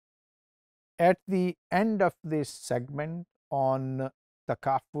At the end of this segment on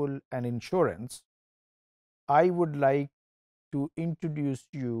takaful and insurance, I would like to introduce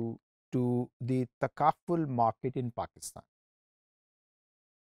you to the takaful market in Pakistan.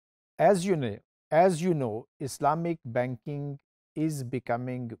 As you know, Islamic banking is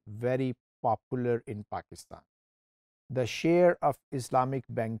becoming very popular in Pakistan. The share of Islamic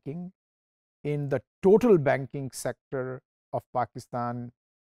banking in the total banking sector of Pakistan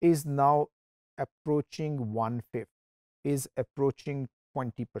is now approaching one-fifth, is approaching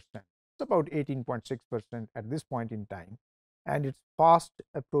 20%. It's about 18.6% at this point in time, and it's fast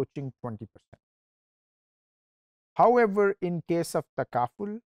approaching 20%. However, in case of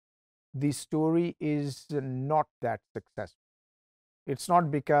takaful, the story is not that successful. It's not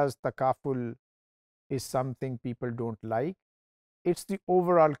because takaful is something people don't like, it's the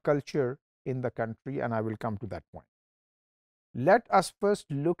overall culture in the country, and I will come to that point. Let us first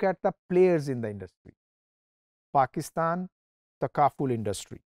look at the players in the industry. Pakistan takaful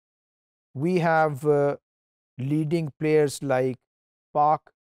industry. We have leading players like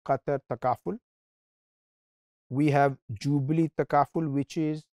Pak Qatar Takaful. We have Jubilee Takaful, which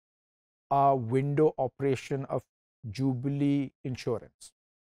is a window operation of Jubilee Insurance.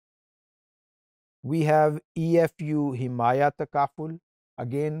 We have EFU Himaya Takaful.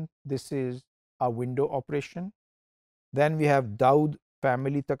 Again, this is a window operation. Then we have Daud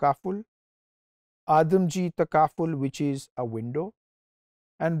Family Takaful, Adamji Takaful, which is a window.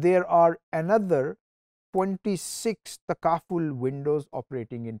 And there are another 26 takaful windows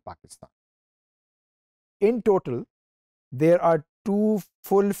operating in Pakistan. In total, there are 2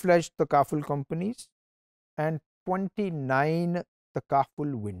 full-fledged takaful companies and 29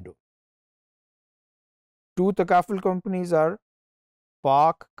 takaful windows. 2 takaful companies are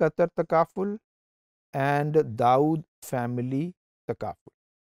Pak Qatar Takaful and Daud Family Takaful.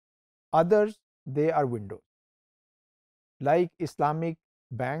 Others, they are windows. Like Islamic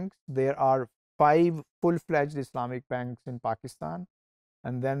banks, there are 5 full-fledged Islamic banks in Pakistan,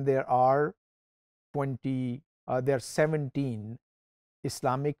 and then there are 17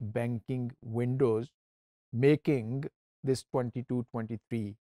 Islamic banking windows, making this 22,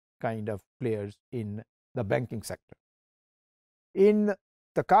 23 kind of players in the banking sector. In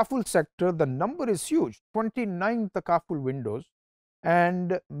takaful sector, the number is huge, 29 takaful windows,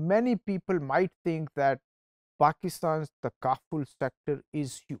 and many people might think that Pakistan's takaful sector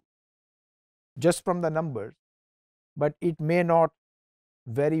is huge just from the numbers, but it may not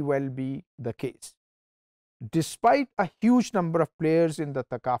very well be the case. Despite a huge number of players in the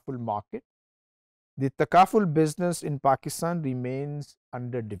takaful market, the takaful business in Pakistan remains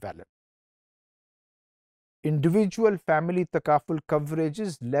underdeveloped. Individual family takaful coverage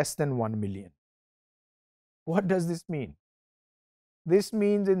is less than 1 million. What does this mean? This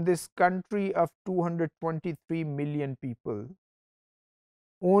means in this country of 223 million people,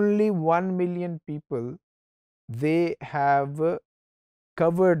 only 1 million people, they have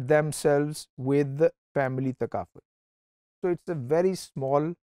covered themselves with family takaful. So it's a very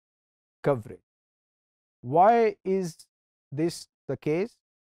small coverage. Why is this the case?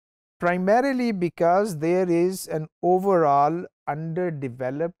 Primarily because there is an overall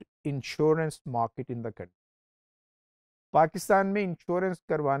underdeveloped insurance market in the country. Pakistan में insurance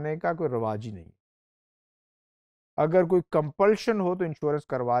करवाने का कोई रवाज ही नहीं है. अगर कोई compulsion हो तो इंश्योरेंस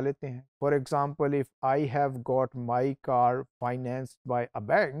करवा लेते हैं. For example, if I have got my car financed by a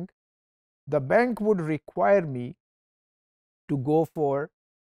bank, the bank would require me to go for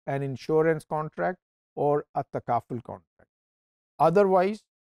an insurance contract or a takaful contract. Otherwise,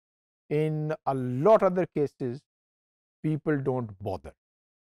 in a lot other cases, people don't bother.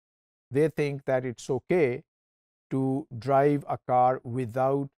 They think that it's okay to drive a car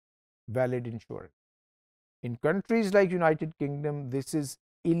without valid insurance. In countries like United Kingdom, this is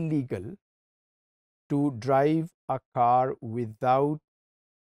illegal to drive a car without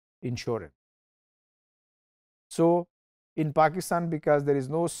insurance. So in Pakistan, because there is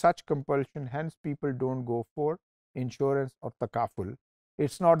no such compulsion, hence people don't go for insurance or takaful.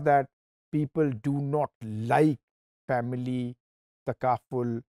 It's not that people do not like family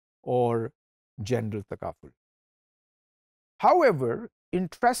takaful or general takaful. However,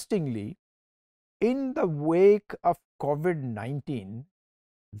 interestingly, in the wake of COVID-19,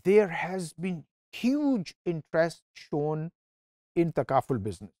 there has been huge interest shown in takaful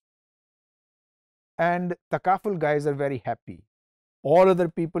business. And takaful guys are very happy. All other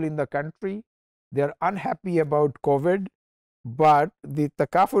people in the country, they are unhappy about COVID, but the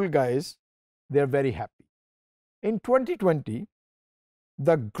takaful guys, they are very happy. In 2020,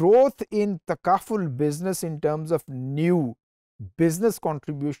 the growth in takaful business in terms of new business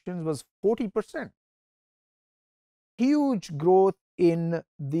contributions was 40%. Huge growth in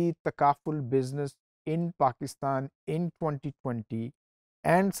the takaful business in Pakistan in 2020,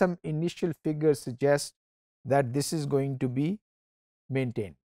 and some initial figures suggest that this is going to be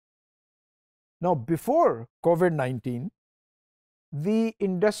maintained. Now, before COVID-19, the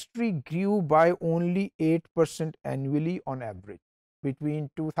industry grew by only 8% annually on average between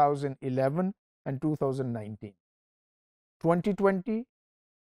 2011 and 2019. 2020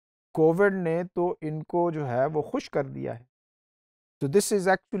 Covid ने तो इनको जो है वो खुश कर दिया है. So this is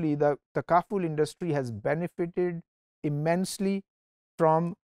actually the takaful industry has benefited immensely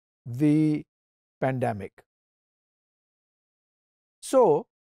from the pandemic. So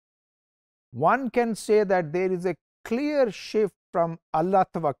one can say that there is a clear shift from Allah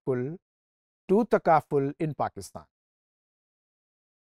Tawakkul to takaful in Pakistan.